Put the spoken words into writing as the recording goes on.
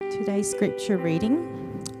Today's scripture reading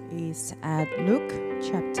is at Luke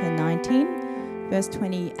chapter 19, verse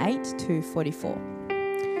 28 to 44.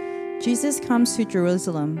 Jesus comes to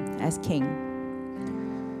Jerusalem as king.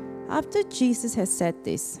 After Jesus had said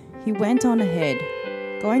this, he went on ahead,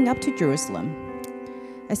 going up to Jerusalem.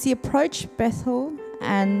 As he approached Bethany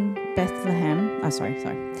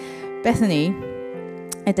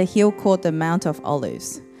at the hill called the Mount of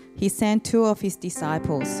Olives, he sent two of his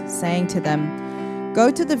disciples, saying to them, "Go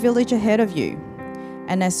to the village ahead of you,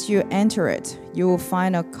 and as you enter it, you will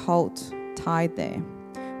find a colt tied there,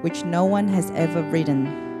 which no one has ever ridden.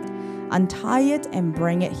 Untie it and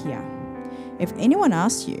bring it here. If anyone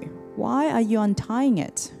asks you, 'Why are you untying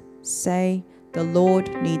it?' say, 'The Lord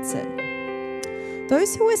needs it.'"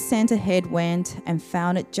 Those who were sent ahead went and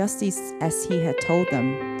found it just as he had told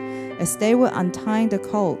them. As they were untying the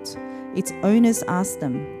colt, its owners asked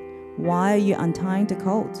them, "Why are you untying the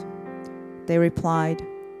colt?" They replied,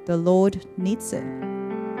 "The Lord needs it."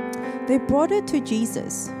 They brought it to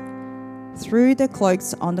Jesus, threw the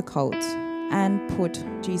cloaks on the colt, and put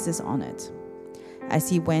Jesus on it. As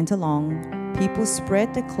he went along, people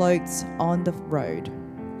spread the cloaks on the road.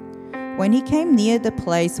 When he came near the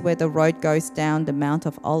place where the road goes down the Mount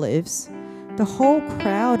of Olives, the whole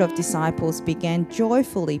crowd of disciples began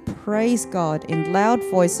joyfully praise God in loud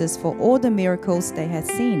voices for all the miracles they had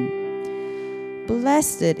seen.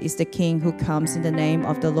 "Blessed is the King who comes in the name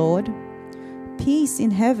of the Lord. Peace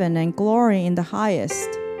in heaven and glory in the highest."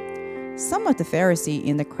 Some of the Pharisees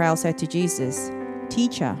in the crowd said to Jesus,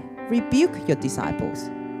 "Teacher, rebuke your disciples."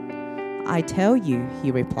 "I tell you,"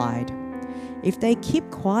 he replied, "if they keep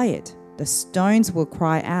quiet, the stones will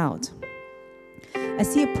cry out."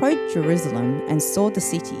 As he approached Jerusalem and saw the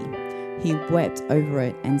city, he wept over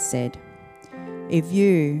it and said, "If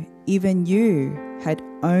you, even you, had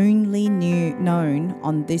only known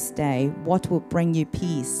on this day what will bring you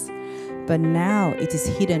peace, but now it is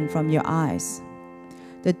hidden from your eyes.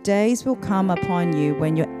 The days will come upon you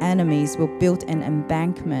when your enemies will build an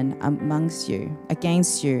embankment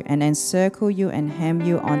against you, and encircle you and hem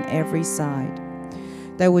you on every side.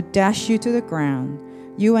 They will dash you to the ground,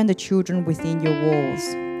 you and the children within your walls.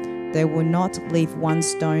 They will not leave one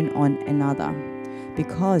stone on another,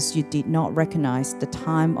 because you did not recognize the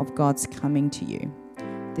time of God's coming to you."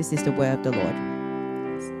 This is the word of the Lord.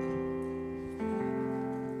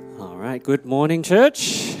 All right, good morning,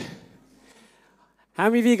 church. How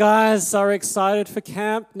many of you guys are excited for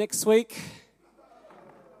camp next week?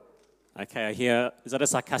 Okay, I hear, is that a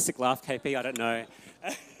sarcastic laugh, KP? I don't know.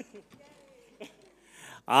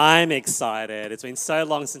 I'm excited. It's been so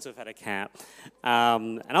long since we've had a camp.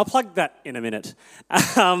 And I'll plug that in a minute.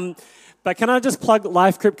 But can I just plug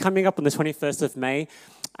Life Group coming up on the 21st of May?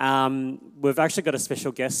 We've actually got a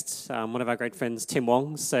special guest, one of our great friends, Tim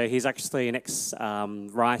Wong. So he's actually an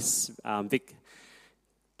ex-Rice Vic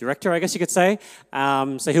director, I guess you could say.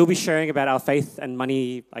 So he'll be sharing about our faith and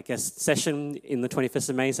money, session in the 21st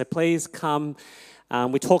of May. So please come.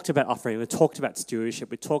 We talked about offering. We talked about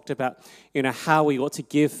stewardship. We talked about, how we ought to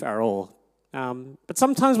give our all. But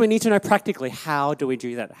sometimes we need to know practically, how do we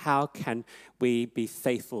do that? How can we be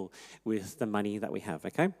faithful with the money that we have,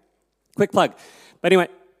 okay? Quick plug. But anyway,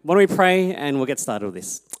 why don't we pray and we'll get started with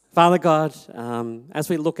this. Father God, as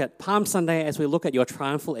we look at Palm Sunday, as we look at your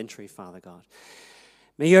triumphal entry, Father God,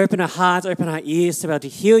 may you open our hearts, open our ears to be able to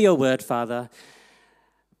hear your word, Father,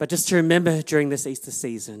 but just to remember during this Easter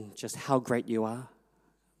season just how great you are,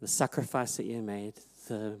 the sacrifice that you made,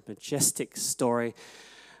 the majestic story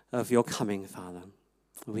of your coming, Father.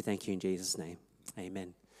 We thank you in Jesus' name.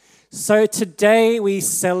 Amen. So today we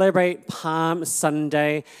celebrate Palm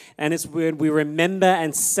Sunday, and it's when we remember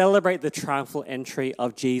and celebrate the triumphal entry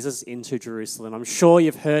of Jesus into Jerusalem. I'm sure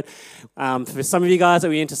you've heard, for some of you guys that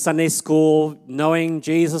were into Sunday school, knowing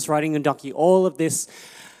Jesus riding on donkey, all of this.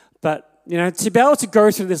 But, to be able to go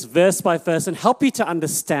through this verse by verse and help you to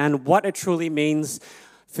understand what it truly means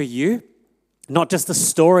for you, not just the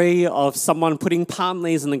story of someone putting palm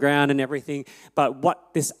leaves in the ground and everything, but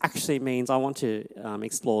what this actually means. I want to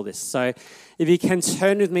explore this. So if you can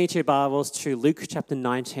turn with me to your Bibles to Luke chapter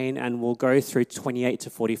 19, and we'll go through 28 to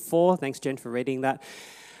 44. Thanks, Jen, for reading that.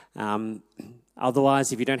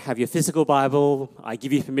 Otherwise, if you don't have your physical Bible, I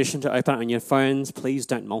give you permission to open it on your phones. Please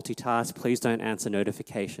don't multitask. Please don't answer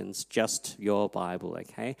notifications. Just your Bible,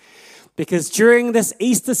 okay? Because during this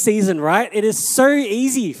Easter season, right, it is so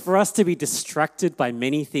easy for us to be distracted by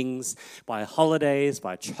many things, by holidays,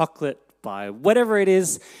 by chocolate, by whatever it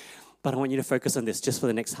is. But I want you to focus on this just for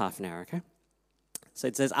the next half an hour, okay? So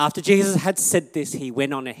it says, after Jesus had said this, he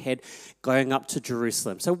went on ahead, going up to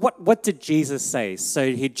Jerusalem. So what did Jesus say?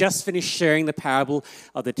 So he just finished sharing the parable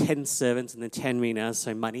of the 10 servants and the 10 minas,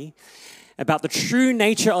 so money, about the true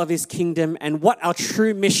nature of his kingdom and what our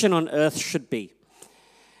true mission on earth should be.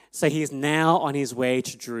 So he is now on his way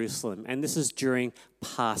to Jerusalem, and this is during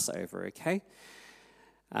Passover, okay?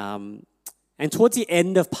 And towards the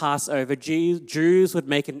end of Passover, Jews would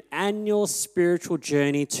make an annual spiritual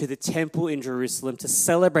journey to the temple in Jerusalem to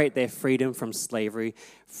celebrate their freedom from slavery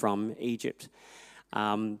from Egypt.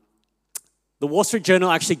 The Wall Street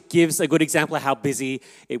Journal actually gives a good example of how busy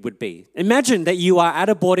it would be. Imagine that you are at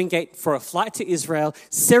a boarding gate for a flight to Israel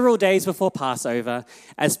several days before Passover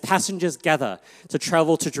as passengers gather to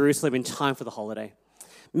travel to Jerusalem in time for the holiday.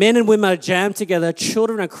 Men and women are jammed together,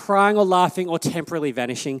 children are crying or laughing or temporarily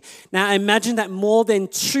vanishing. Now imagine that more than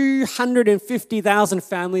 250,000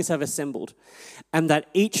 families have assembled and that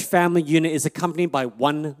each family unit is accompanied by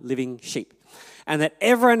one living sheep. And that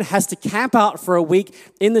everyone has to camp out for a week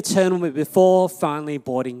in the terminal before finally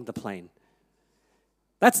boarding the plane.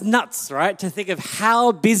 That's nuts, right? To think of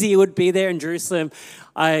how busy it would be there in Jerusalem.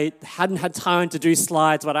 I hadn't had time to do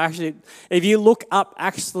slides, but actually, if you look up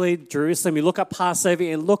Jerusalem, you look up Passover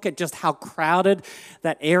and look at just how crowded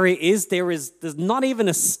that area is, there's not even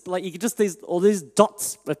you could just all these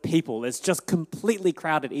dots of people. It's just completely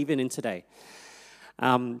crowded even in today.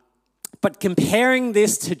 But comparing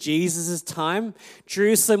this to Jesus' time,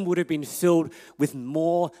 Jerusalem would have been filled with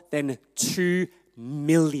more than 2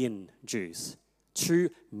 million Jews. 2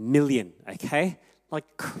 million, okay? Like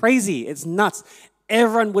crazy, it's nuts.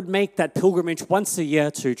 Everyone would make that pilgrimage once a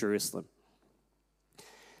year to Jerusalem.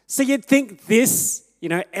 So you'd think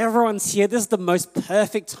everyone's here. This is the most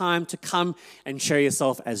perfect time to come and show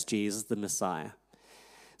yourself as Jesus, the Messiah.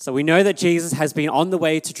 So we know that Jesus has been on the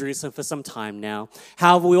way to Jerusalem for some time now.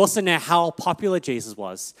 However, we also know how popular Jesus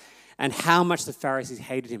was and how much the Pharisees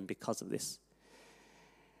hated him because of this.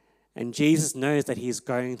 And Jesus knows that he is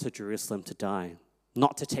going to Jerusalem to die,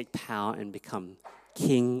 not to take power and become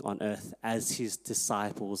king on earth as his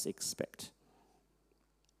disciples expect.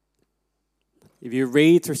 If you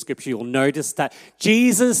read through Scripture, you'll notice that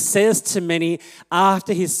Jesus says to many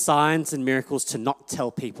after his signs and miracles to not tell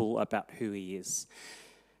people about who he is.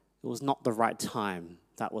 It was not the right time.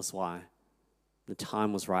 That was why. The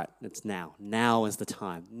time was right. It's now. Now is the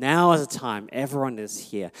time. Now is the time. Everyone is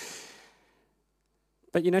here.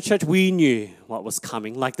 But, church, we knew what was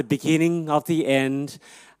coming, like the beginning of the end,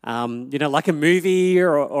 like a movie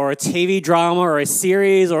or a TV drama or a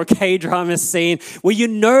series or a K-drama scene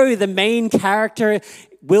where the main character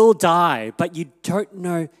will die, but you don't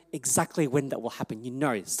know exactly when that will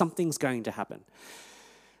happen. Something's going to happen.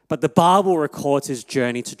 But the Bible records his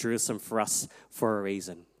journey to Jerusalem for us for a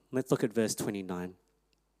reason. Let's look at verse 29.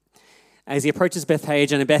 As he approaches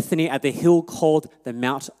Bethphage and Bethany at the hill called the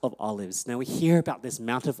Mount of Olives. Now we hear about this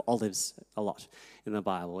Mount of Olives a lot in the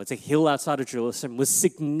Bible. It's a hill outside of Jerusalem with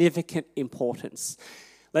significant importance.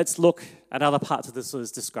 Let's look at other parts of this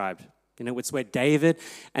as described. It's where David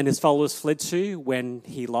and his followers fled to when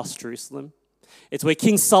he lost Jerusalem. It's where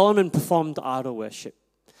King Solomon performed idol worship.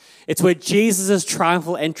 It's where Jesus'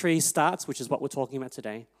 triumphal entry starts, which is what we're talking about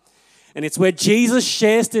today. And it's where Jesus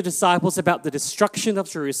shares to the disciples about the destruction of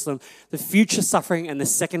Jerusalem, the future suffering, and the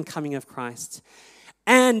second coming of Christ.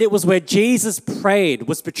 And it was where Jesus prayed,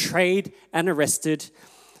 was betrayed and arrested.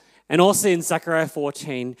 And also in Zechariah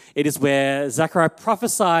 14, it is where Zechariah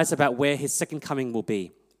prophesies about where his second coming will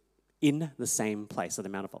be, in the same place, at the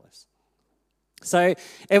Mount of Olives. So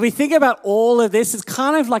if we think about all of this, it's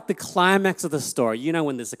kind of like the climax of the story.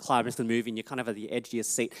 When there's a climax of the movie and you're kind of at the edge of your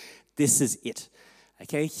seat, this is it.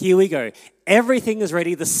 Okay, here we go. Everything is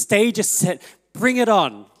ready. The stage is set. Bring it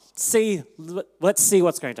on. Let's see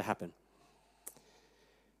what's going to happen.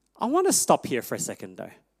 I want to stop here for a second, though.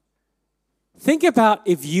 Think about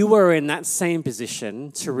if you were in that same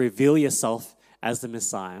position to reveal yourself as the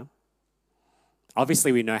Messiah.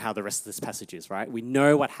 Obviously, we know how the rest of this passage is, right? We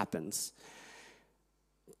know what happens.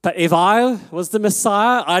 But if I was the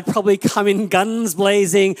Messiah, I'd probably come in guns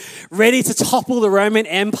blazing, ready to topple the Roman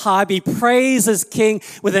Empire, be praised as king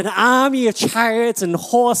with an army of chariots and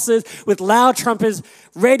horses, with loud trumpets,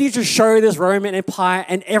 ready to show this Roman Empire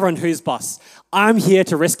and everyone who's boss. I'm here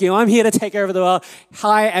to rescue. I'm here to take over the world.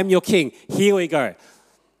 I am your king. Here we go.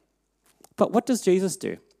 But what does Jesus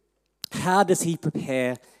do? How does he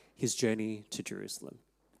prepare his journey to Jerusalem?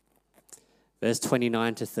 Verse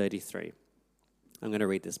 29 to 33. I'm going to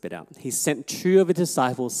read this bit out. He sent 2 of his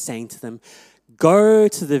disciples, saying to them, "Go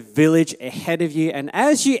to the village ahead of you, and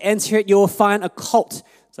as you enter it, you will find a colt,"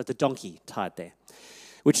 so the donkey tied there,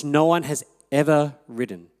 "which no one has ever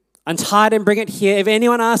ridden. Untie it and bring it here. If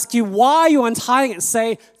anyone asks you, why are you untying it?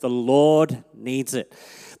 Say, the Lord needs it.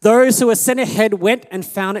 Those who were sent ahead went and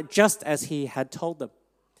found it just as he had told them.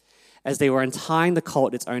 As they were untying the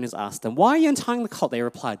colt, its owners asked them, why are you untying the colt? They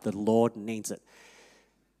replied, the Lord needs it.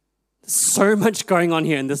 There's so much going on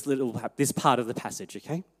here in this part of the passage,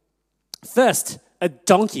 okay? First, a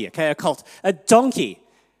donkey, okay, a colt. A donkey.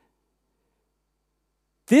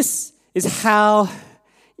 This is how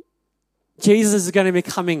Jesus is going to be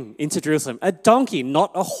coming into Jerusalem. A donkey,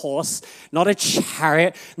 not a horse, not a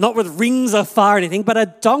chariot, not with rings of fire or anything, but a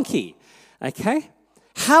donkey, okay?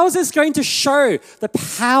 How is this going to show the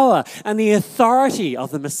power and the authority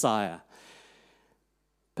of the Messiah?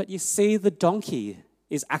 But you see, the donkey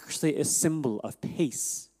is actually a symbol of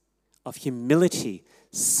peace, of humility,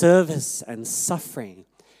 service, and suffering.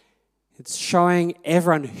 It's showing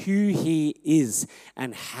everyone who he is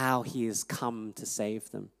and how he has come to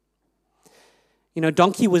save them. You know,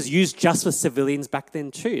 donkey was used just for civilians back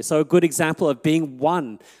then too. So a good example of being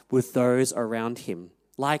one with those around him,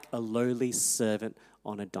 like a lowly servant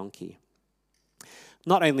on a donkey.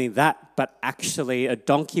 Not only that, but actually a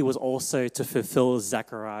donkey was also to fulfill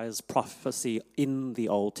Zechariah's prophecy in the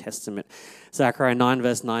Old Testament. Zechariah 9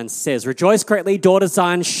 verse 9 says, rejoice greatly, daughter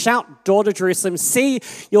Zion, shout, daughter Jerusalem, see,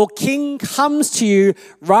 your king comes to you,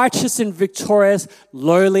 righteous and victorious,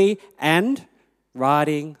 lowly and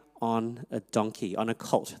riding on a donkey, on a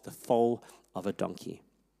colt, the foal of a donkey.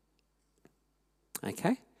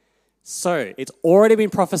 Okay? So, it's already been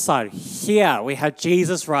prophesied. Here we have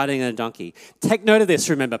Jesus riding on a donkey. Take note of this,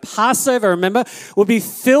 remember. Passover, remember, will be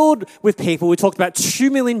filled with people. We talked about 2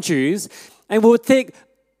 million Jews, and we would think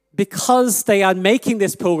because they are making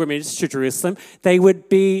this pilgrimage to Jerusalem, they would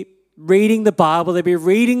be reading the Bible, they'd be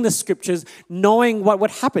reading the scriptures, knowing what would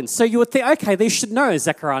happen. So you would think, okay, they should know,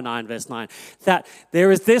 Zechariah 9 verse 9, that there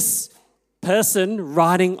is this person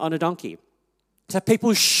riding on a donkey. So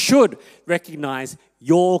people should recognize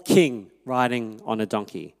your king riding on a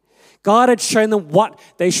donkey. God had shown them what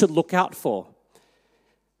they should look out for.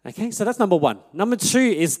 Okay, so that's number one. Number two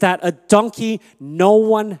is that a donkey no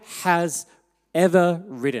one has ever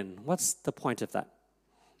ridden. What's the point of that?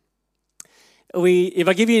 If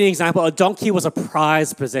I give you an example, a donkey was a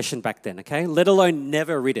prized possession back then, okay? Let alone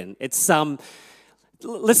never ridden. It's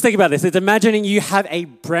let's think about this. It's imagining you have a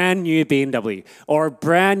brand new BMW or a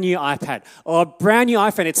brand new iPad or a brand new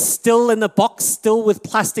iPhone. It's still in the box, still with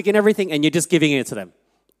plastic and everything, and you're just giving it to them.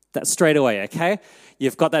 That's straight away, okay?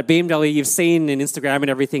 You've got that BMW you've seen in Instagram and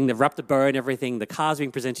everything. They've wrapped the bow and everything. The car's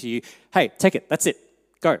being presented to you. Hey, take it. That's it.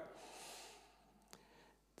 Go.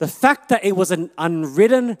 The fact that it was an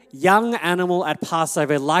unridden young animal at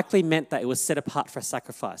Passover likely meant that it was set apart for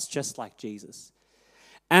sacrifice, just like Jesus.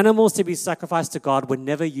 Animals to be sacrificed to God were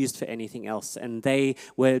never used for anything else, and they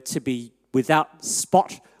were to be without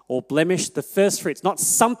spot or blemish, the first fruits, not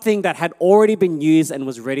something that had already been used and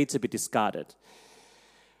was ready to be discarded.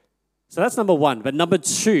 So that's number one. But number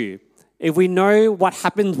two, if we know what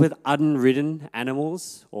happens with unridden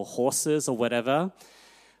animals or horses or whatever,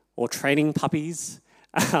 or training puppies,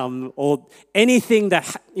 or anything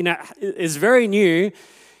that is very new,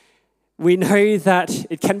 we know that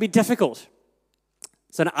it can be difficult.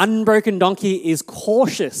 So an unbroken donkey is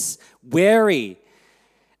cautious, wary,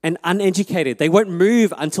 and uneducated. They won't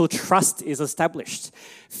move until trust is established.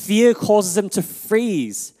 Fear causes them to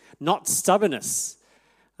freeze, not stubbornness.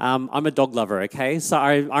 I'm a dog lover, okay? So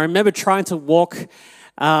I remember trying to walk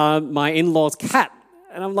my in-laws' cat.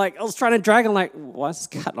 And I was trying to drag, I'm like, why is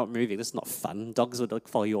this cat not moving? This is not fun. Dogs would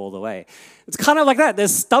follow you all the way. It's kind of like that.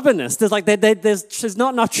 There's stubbornness. There's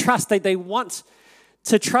not enough trust. They want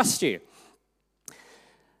to trust you.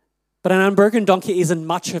 But an unbroken donkey isn't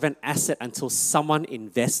much of an asset until someone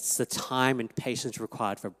invests the time and patience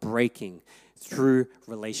required for breaking through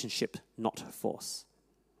relationship, not force.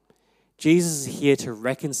 Jesus is here to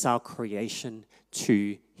reconcile creation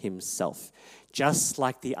to himself. Just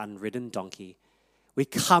like the unridden donkey, we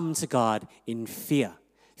come to God in fear.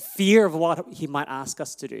 Fear of what he might ask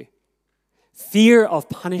us to do. Fear of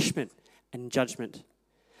punishment and judgment.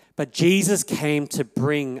 But Jesus came to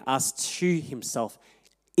bring us to himself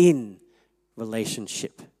in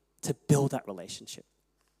relationship, to build that relationship.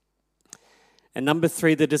 And number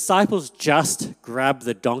three, the disciples just grabbed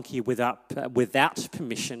the donkey without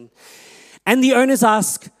permission. And the owners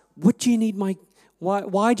ask, why do you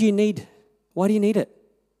need it?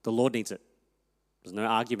 The Lord needs it. There's no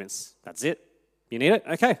arguments. That's it. You need it?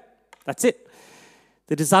 Okay, that's it.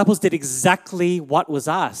 The disciples did exactly what was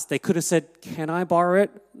asked. They could have said, can I borrow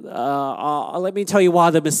it? Let me tell you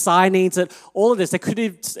why the Messiah needs it. All of this. They could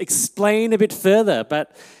have explained a bit further,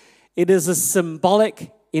 but it is a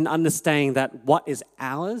symbolic in understanding that what is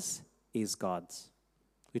ours is God's.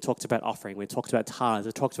 We talked about offering, we talked about tithes,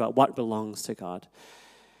 we talked about what belongs to God.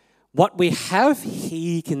 What we have,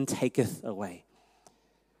 he can taketh away.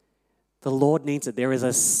 The Lord needs it. There is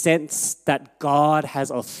a sense that God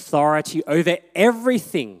has authority over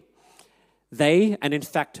everything they, and in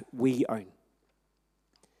fact, we own.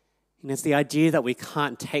 And it's the idea that we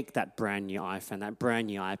can't take that brand new iPhone, that brand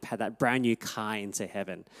new iPad, that brand new car into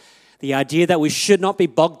heaven. The idea that we should not be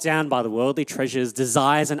bogged down by the worldly treasures,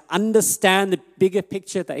 desires, and understand the bigger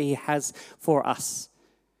picture that he has for us.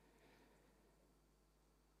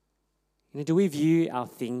 Do we view our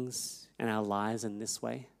things and our lives in this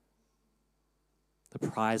way? The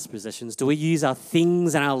prized possessions. Do we use our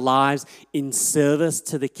things and our lives in service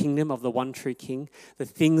to the kingdom of the one true King? The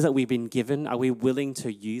things that we've been given, are we willing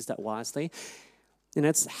to use that wisely? And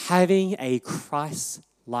it's having a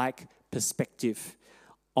Christ-like perspective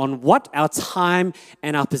on what our time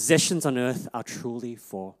and our possessions on earth are truly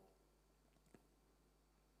for.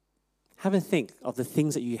 Have a think of the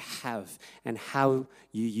things that you have and how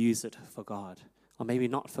you use it for God, or maybe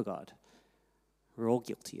not for God. We're all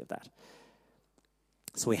guilty of that.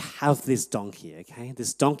 So we have this donkey, okay?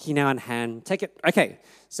 This donkey now in hand. Take it. Okay,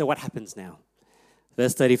 so what happens now?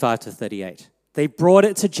 Verse 35 to 38. They brought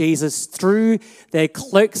it to Jesus, threw their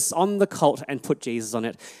cloaks on the colt, and put Jesus on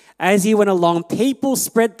it. As he went along, people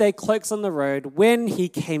spread their cloaks on the road. When he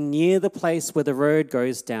came near the place where the road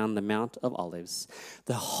goes down the Mount of Olives,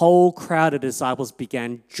 the whole crowd of disciples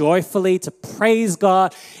began joyfully to praise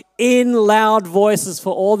God in loud voices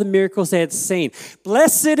for all the miracles they had seen.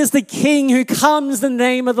 Blessed is the King who comes in the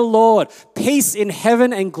name of the Lord. Peace in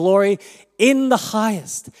heaven and glory in the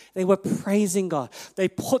highest. They were praising God. They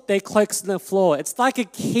put their cloaks on the floor. It's like a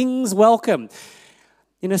king's welcome.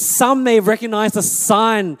 Some may recognize the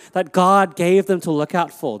sign that God gave them to look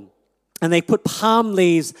out for. And they put palm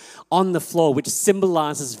leaves on the floor, which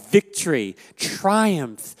symbolizes victory,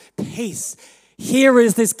 triumph, peace. Here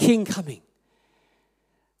is this king coming.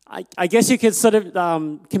 I guess you could sort of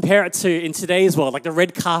compare it to, in today's world, like the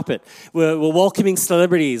red carpet. We're welcoming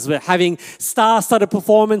celebrities. We're having star-studded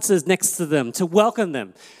performances next to them to welcome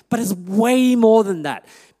them. But it's way more than that.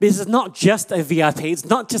 Because it's not just a VIP. It's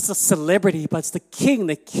not just a celebrity, but it's the King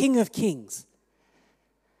of Kings.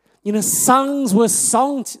 Songs were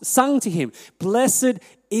sung to him. Blessed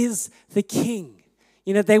is the King.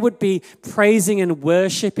 They would be praising and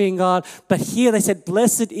worshiping God. But here they said,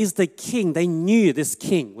 blessed is the King. They knew this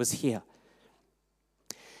King was here.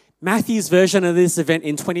 Matthew's version of this event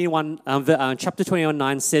in chapter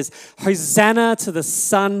 21:9 says, Hosanna to the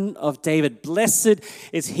Son of David. Blessed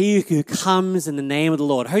is he who comes in the name of the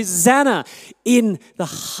Lord. Hosanna in the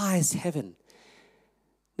highest heaven.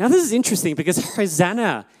 Now this is interesting because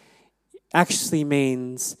Hosanna actually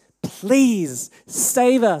means, please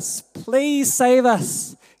save us. Please save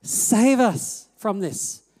us. Save us from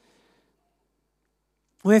this.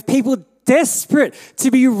 We have people desperate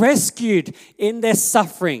to be rescued in their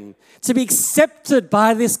suffering, to be accepted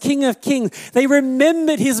by this King of Kings. They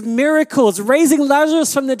remembered his miracles, raising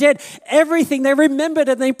Lazarus from the dead, everything. They remembered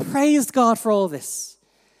and they praised God for all this.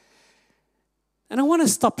 And I want to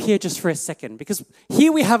stop here just for a second because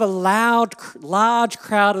here we have a large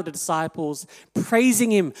crowd of the disciples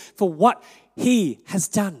praising him for what he has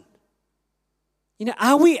done.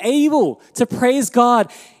 Are we able to praise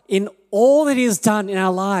God in all that he has done in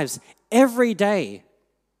our lives every day?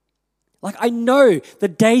 Like I know the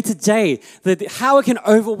day-to-day, how it can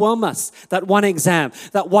overwhelm us, that one exam,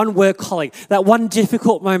 that one work colleague, that one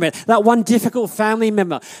difficult moment, that one difficult family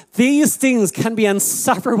member. These things can be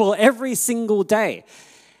insufferable every single day.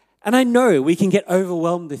 And I know we can get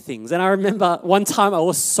overwhelmed with things. And I remember one time I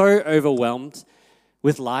was so overwhelmed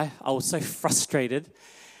with life. I was so frustrated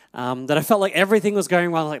that I felt like everything was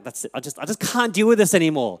going wrong. Like, that's it. I just can't deal with this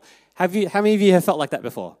anymore. How many of you have felt like that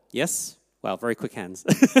before? Yes? Wow, very quick hands.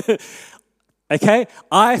 Okay,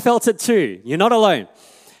 I felt it too. You're not alone.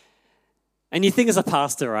 And you think as a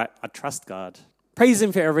pastor, right, I trust God. Praise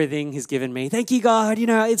him for everything he's given me. Thank you, God.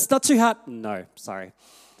 It's not too hard. No, sorry.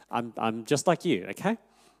 I'm just like you, okay?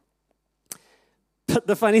 But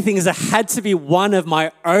the funny thing is it had to be one of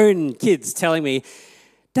my own kids telling me,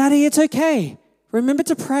 Daddy, it's okay. Remember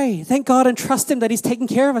to pray. Thank God and trust him that he's taking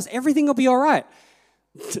care of us. Everything will be all right.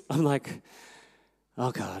 I'm like,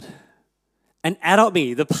 oh, God. An adult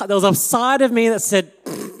me, there was a side of me that said,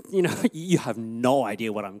 you have no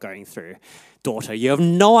idea what I'm going through, daughter. You have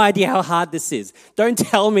no idea how hard this is. Don't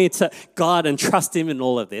tell me to God and trust him in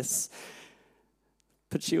all of this.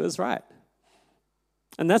 But she was right.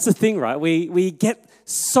 And that's the thing, right? We get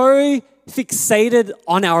so fixated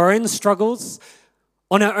on our own struggles,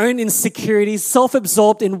 on our own insecurities,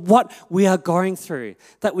 self-absorbed in what we are going through,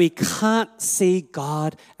 that we can't see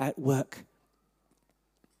God at work.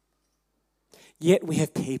 Yet we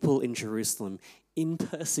have people in Jerusalem in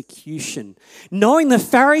persecution, knowing the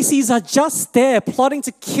Pharisees are just there plotting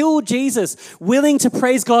to kill Jesus, willing to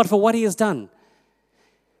praise God for what he has done.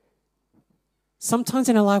 Sometimes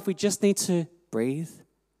in our life we just need to breathe,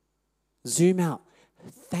 zoom out,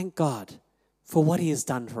 thank God for what he has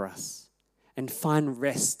done for us, and find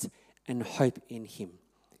rest and hope in him.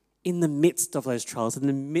 In the midst of those trials, in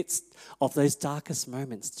the midst of those darkest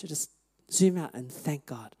moments, to just zoom out and thank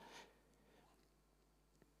God.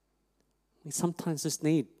 We sometimes just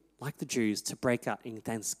need, like the Jews, to break out in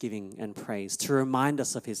thanksgiving and praise, to remind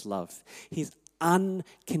us of his love, his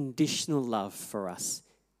unconditional love for us.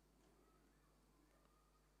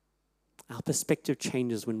 Our perspective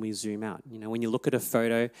changes when we zoom out. You know, when you look at a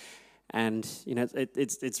photo and, you know,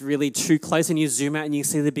 it's really too close and you zoom out and you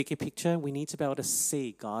see the bigger picture, we need to be able to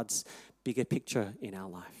see God's bigger picture in our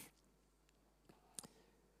life.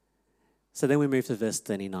 So then we move to verse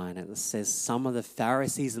 39, and it says, some of the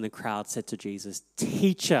Pharisees in the crowd said to Jesus,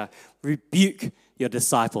 "Teacher, rebuke your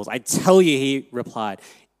disciples." "I tell you," he replied,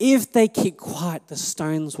 "if they keep quiet, the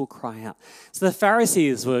stones will cry out." So the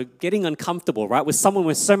Pharisees were getting uncomfortable, right? With someone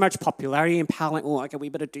with so much popularity and power, like, "Oh, okay, we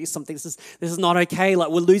better do something. This is not okay. Like,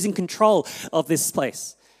 we're losing control of this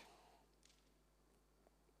place."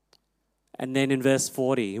 And then in verse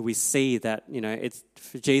 40, we see that, you know, it's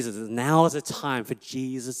for Jesus. Now is a time for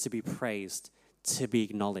Jesus to be praised, to be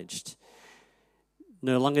acknowledged.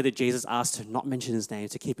 No longer did Jesus ask to not mention his name,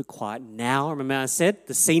 to keep it quiet. Now, remember I said,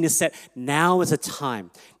 the scene is set. Now is a time.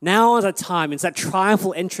 Now is a time. It's that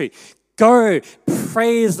triumphal entry. Go,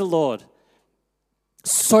 praise the Lord.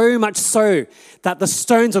 So much so that the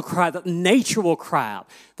stones will cry out, that nature will cry out.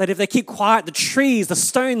 That if they keep quiet, the trees, the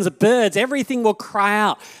stones, the birds, everything will cry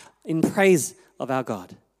out in praise of our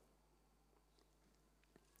God.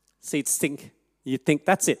 So you'd think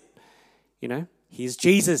that's it. You know, he's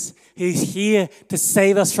Jesus. He's here to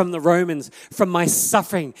save us from the Romans, from my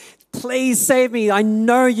suffering. Please save me. I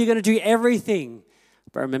know you're going to do everything.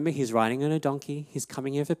 But remember, he's riding on a donkey. He's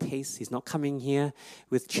coming here for peace. He's not coming here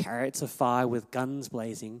with chariots of fire, with guns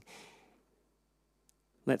blazing.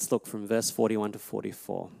 Let's look from verse 41 to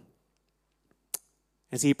 44.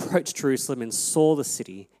 As he approached Jerusalem and saw the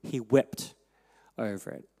city, he wept over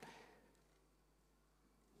it.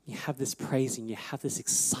 You have this praising, you have this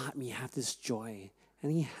excitement, you have this joy,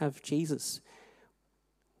 and then you have Jesus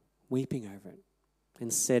weeping over it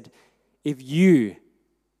and said, "If you,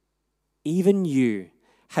 even you,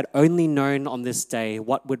 had only known on this day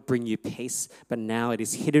what would bring you peace, but now it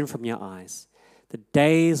is hidden from your eyes. The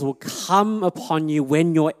days will come upon you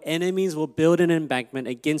when your enemies will build an embankment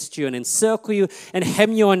against you and encircle you and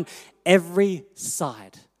hem you on every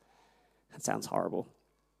side." That sounds horrible.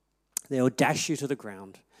 "They will dash you to the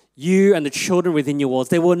ground, you and the children within your walls.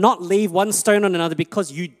 They will not leave one stone on another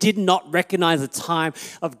because you did not recognize the time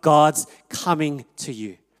of God's coming to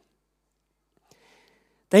you."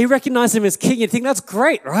 They recognize him as king. You think that's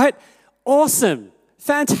great, right? Awesome.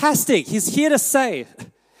 Fantastic. He's here to save.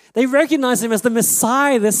 They recognize him as the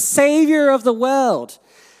Messiah, the Savior of the world.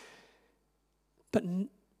 But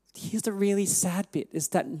here's the really sad bit, is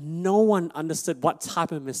that no one understood what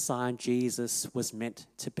type of Messiah Jesus was meant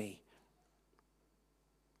to be.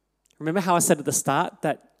 Remember how I said at the start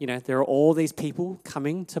that, you know, there are all these people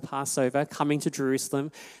coming to Passover, coming to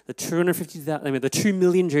Jerusalem, the 250,000, the 2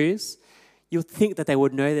 million Jews. You would think that they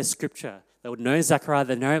would know their scripture. They would know Zechariah,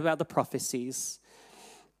 they know about the prophecies.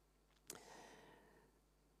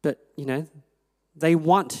 But, you know, they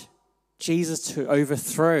want Jesus to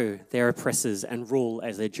overthrow their oppressors and rule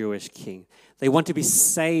as their Jewish king. They want to be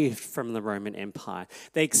saved from the Roman Empire.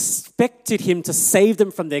 They expected him to save them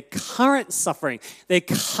from their current suffering, their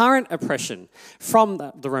current oppression from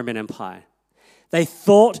the Roman Empire. They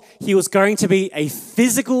thought he was going to be a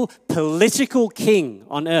physical, political king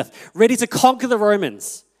on earth, ready to conquer the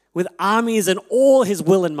Romans with armies and all his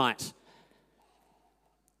will and might.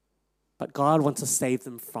 But God wants to save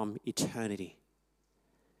them from eternity.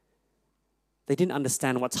 They didn't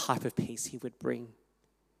understand what type of peace he would bring.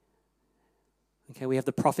 Okay, we have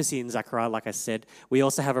the prophecy in Zechariah, like I said. We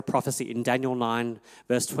also have a prophecy in Daniel 9,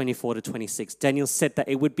 verse 24 to 26. Daniel said that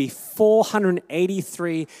it would be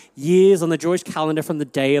 483 years on the Jewish calendar from the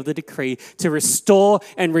day of the decree to restore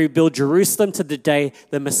and rebuild Jerusalem to the day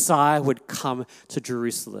the Messiah would come to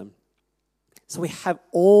Jerusalem. So we have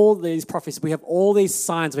all these prophecies, we have all these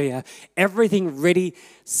signs, we have everything ready,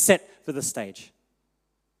 set for the stage.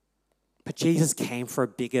 But Jesus came for a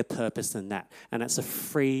bigger purpose than that, and that's to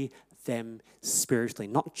free them spiritually,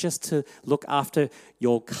 not just to look after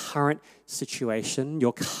your current situation,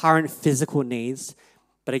 your current physical needs,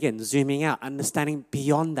 but again, zooming out, understanding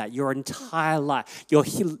beyond that, your entire life, your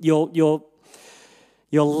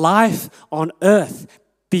life on earth,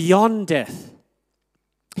 beyond death.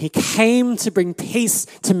 He came to bring peace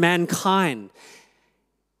to mankind.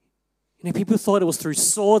 People thought it was through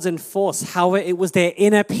swords and force. However, it was their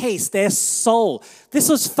inner peace, their soul. This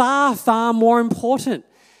was far, far more important.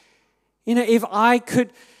 If I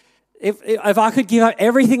could give up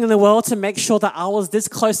everything in the world to make sure that I was this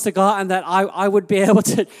close to God and that I would be able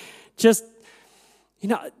to just,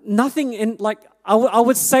 nothing in, I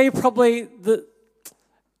would say probably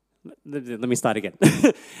let me start again.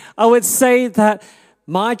 I would say that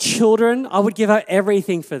my children, I would give up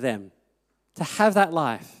everything for them to have that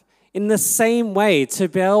life. In the same way, to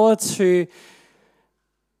be able to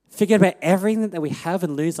forget about everything that we have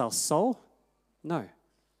and lose our soul? No.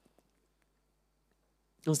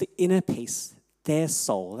 It was the inner peace, their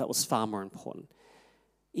soul, that was far more important.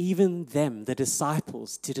 Even them, the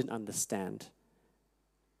disciples, didn't understand.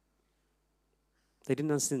 They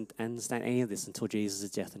didn't understand any of this until Jesus'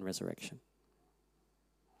 death and resurrection.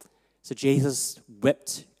 So Jesus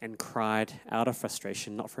wept and cried out of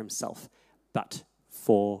frustration, not for himself, but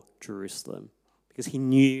for Jerusalem, because he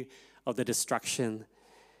knew of the destruction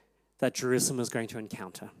that Jerusalem was going to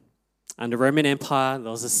encounter. Under Roman Empire,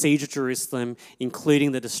 there was a siege of Jerusalem,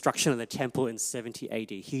 including the destruction of the temple in 70 AD.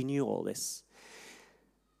 He knew all this.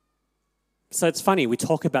 So it's funny, we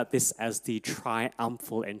talk about this as the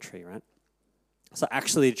triumphal entry, right? So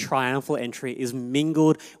actually, the triumphal entry is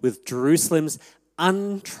mingled with Jerusalem's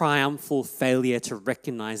untriumphal failure to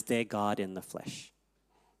recognize their God in the flesh.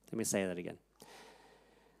 Let me say that again.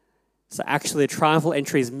 So actually, the triumphal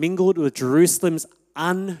entry is mingled with Jerusalem's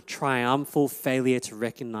untriumphal failure to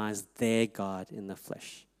recognize their God in the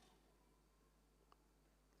flesh.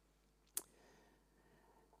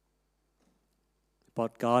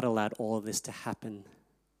 But God allowed all of this to happen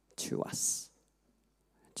to us.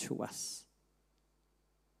 To us.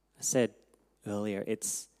 I said earlier,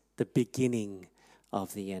 it's the beginning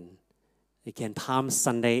of the end. Again, Palm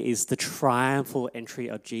Sunday is the triumphal entry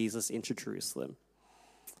of Jesus into Jerusalem.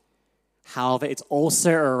 However, it's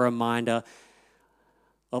also a reminder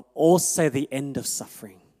of also the end of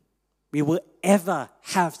suffering we will ever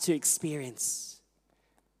have to experience.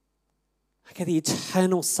 Okay, the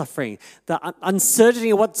eternal suffering, the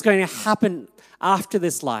uncertainty of what's going to happen after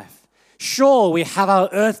this life. Sure, we have our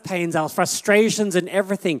earth pains, our frustrations and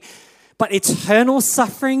everything, but eternal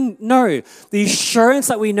suffering, no. The assurance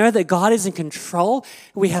that we know that God is in control,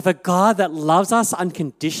 we have a God that loves us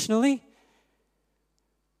unconditionally.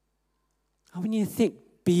 When you think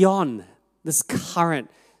beyond this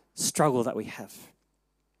current struggle that we have.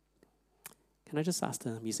 Can I just ask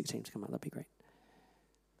the music team to come up? That'd be great.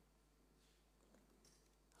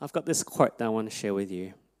 I've got this quote that I want to share with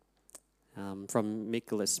you from Mick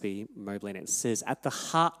Gillespie Mobley, and it says, "At the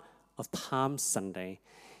heart of Palm Sunday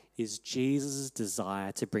is Jesus'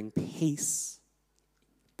 desire to bring peace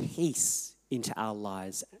into our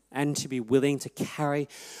lives and to be willing to carry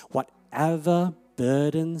whatever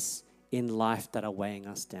burdens in life that are weighing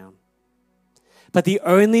us down. But the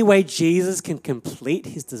only way Jesus can complete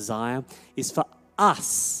his desire is for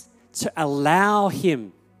us to allow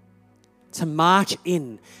him to march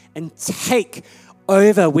in and take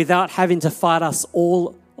over without having to fight us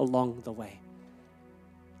all along the way.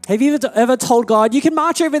 Have you ever told God, you can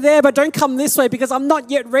march over there, but don't come this way because I'm not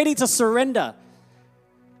yet ready to surrender?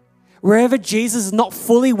 Wherever Jesus is not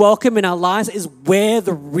fully welcome in our lives is where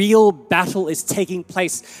the real battle is taking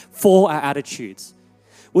place for our attitudes.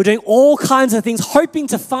 We're doing all kinds of things, hoping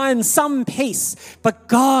to find some peace. But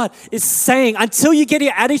God is saying, until you get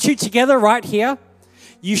your attitude together right here,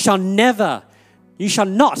 you shall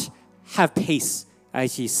not have peace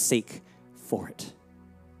as you seek for it.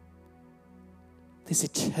 This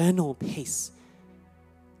eternal peace.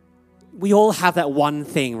 We all have that one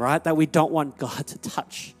thing, right, that we don't want God to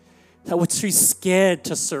touch, that we're too scared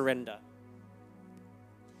to surrender.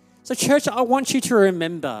 So church, I want you to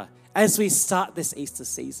remember as we start this Easter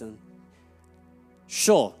season,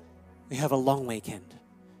 sure, we have a long weekend.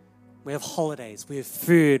 We have holidays, we have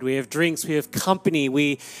food, we have drinks, we have company,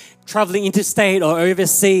 we traveling interstate or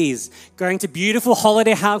overseas, going to beautiful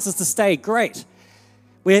holiday houses to stay, great.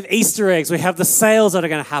 We have Easter eggs, we have the sales that are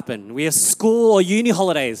going to happen, we have school or uni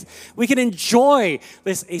holidays. We can enjoy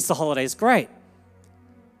this Easter holidays, great.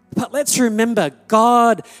 But let's remember,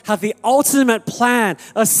 God had the ultimate plan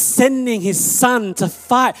of sending his son to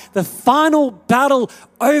fight the final battle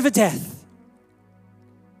over death.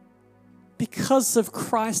 Because of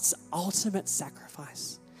Christ's ultimate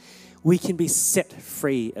sacrifice, We can be set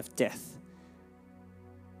free of death.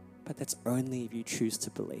 But that's only if you choose to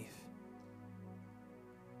believe.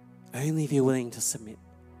 Only if you're willing to submit.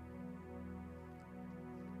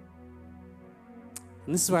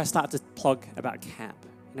 And this is where I start to plug about camp.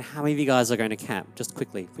 How many of you guys are going to camp? Just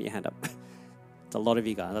quickly, put your hand up. It's a lot of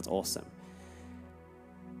you guys. That's awesome.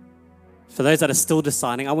 For those that are still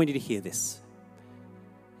deciding, I want you to hear this.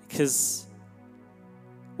 Because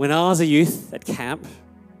when I was a youth at camp,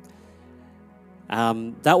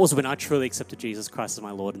 that was when I truly accepted Jesus Christ as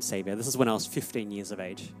my Lord and Savior. This is when I was 15 years of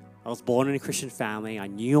age. I was born in a Christian family. I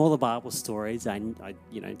knew all the Bible stories. I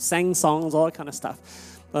sang songs, all that kind of stuff.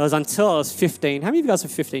 But it was until I was 15. How many of you guys were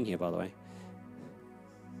 15 here, by the way?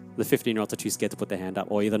 The 15-year-olds are too scared to put their hand up,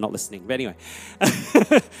 or they're not listening. But anyway.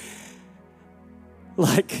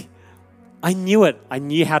 I knew it. I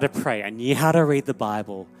knew how to pray. I knew how to read the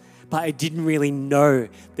Bible. But I didn't really know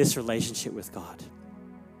this relationship with God.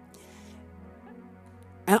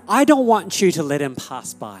 And I don't want you to let him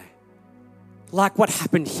pass by. Like what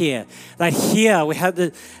happened here. That here we had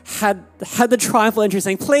the Triumphal Entry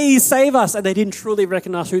saying, please save us. And they didn't truly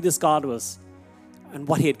recognize who this God was and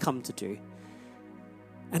what he had come to do.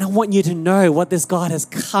 And I want you to know what this God has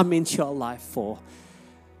come into your life for.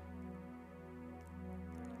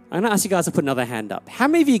 I'm going to ask you guys to put another hand up. How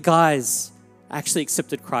many of you guys actually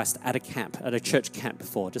accepted Christ at a camp, at a church camp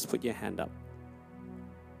before? Just put your hand up.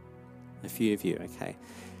 A few of you, okay.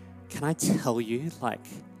 Can I tell you,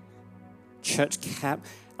 church camp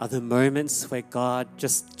are the moments where God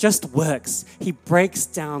just works. He breaks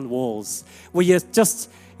down walls. Where you're just,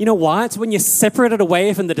 you know why? It's when you're separated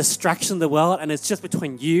away from the distraction of the world and it's just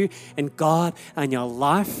between you and God and your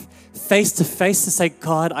life, face to face, to say,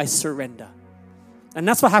 God, I surrender. And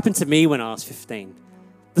that's what happened to me when I was 15.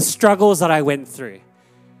 The struggles that I went through.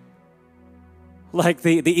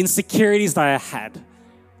 The insecurities that I had.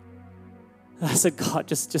 I said, God,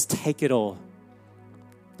 just take it all.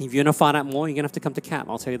 If you're going to find out more, you're going to have to come to camp.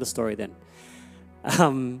 I'll tell you the story then.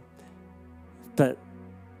 But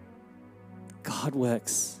God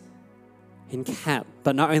works in camp.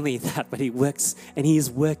 But not only that, but he works and he is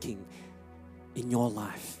working in your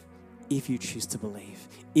life if you choose to believe,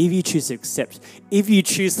 if you choose to accept, if you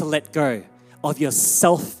choose to let go of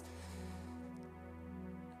yourself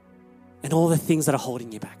and all the things that are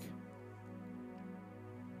holding you back.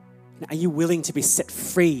 Are you willing to be set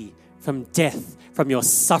free from death, from your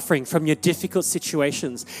suffering, from your difficult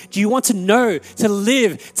situations? Do you want to know, to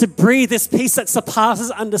live, to breathe this peace that surpasses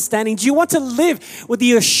understanding? Do you want to live with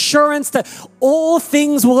the assurance that all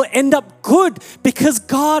things will end up good because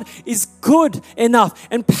God is good enough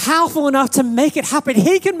and powerful enough to make it happen?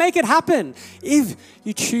 He can make it happen if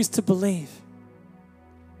you choose to believe.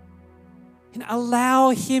 And allow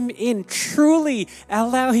him in, truly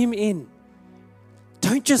allow him in.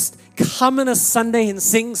 Don't just come on a Sunday and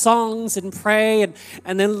sing songs and pray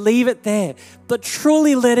and then leave it there. But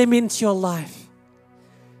truly let him into your life.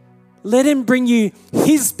 Let him bring you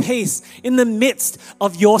his peace in the midst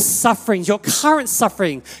of your sufferings, your current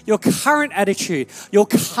suffering, your current attitude, your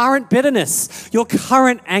current bitterness, your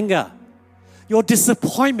current anger, your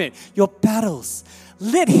disappointment, your battles.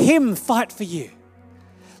 Let him fight for you.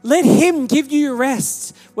 Let him give you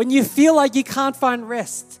rest when you feel like you can't find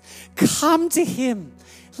rest. Come to him.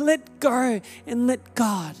 Let go and let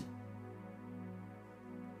God.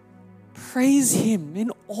 Praise him in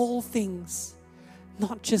all things.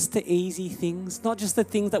 Not just the easy things, not just the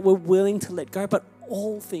things that we're willing to let go, but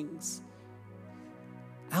all things.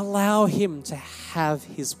 Allow him to have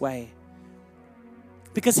his way.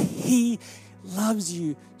 Because he loves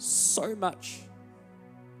you so much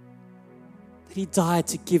that he died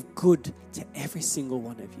to give good to every single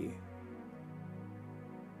one of you.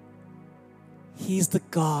 He's the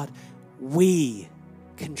God we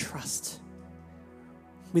can trust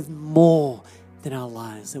with more than our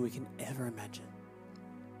lives that we can ever imagine.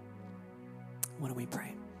 Why don't we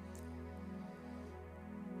pray?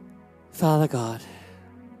 Father God,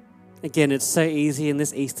 again, it's so easy in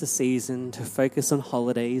this Easter season to focus on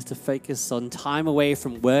holidays, to focus on time away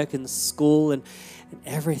from work and school and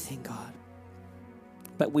everything, God.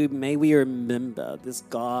 But may we remember this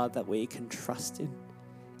God that we can trust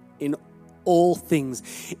in all things,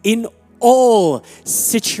 in all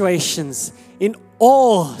situations, in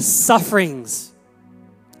all sufferings,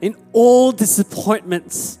 in all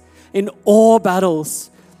disappointments, in all battles,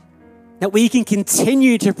 that we can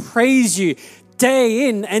continue to praise you day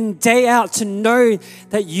in and day out, to know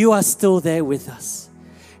that you are still there with us,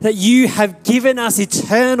 that you have given us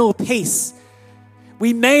eternal peace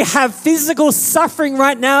We may have physical suffering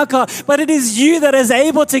right now, God, but it is you that is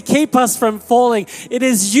able to keep us from falling. It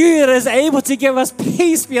is you that is able to give us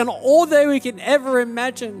peace beyond all that we can ever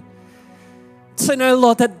imagine. To know,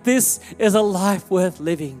 Lord, that this is a life worth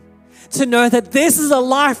living. To know that this is a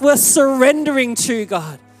life worth surrendering to,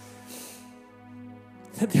 God.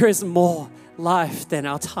 That there is more life than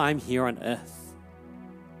our time here on earth.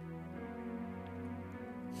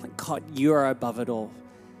 God, you are above it all.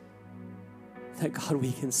 That God,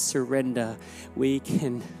 we can surrender, we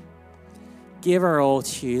can give our all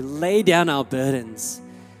to you, lay down our burdens.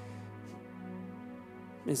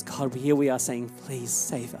 As God, here we are saying, please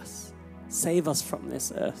save us from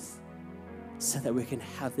this earth so that we can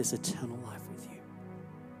have this eternal life with you.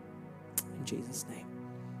 In Jesus' name,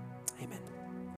 amen.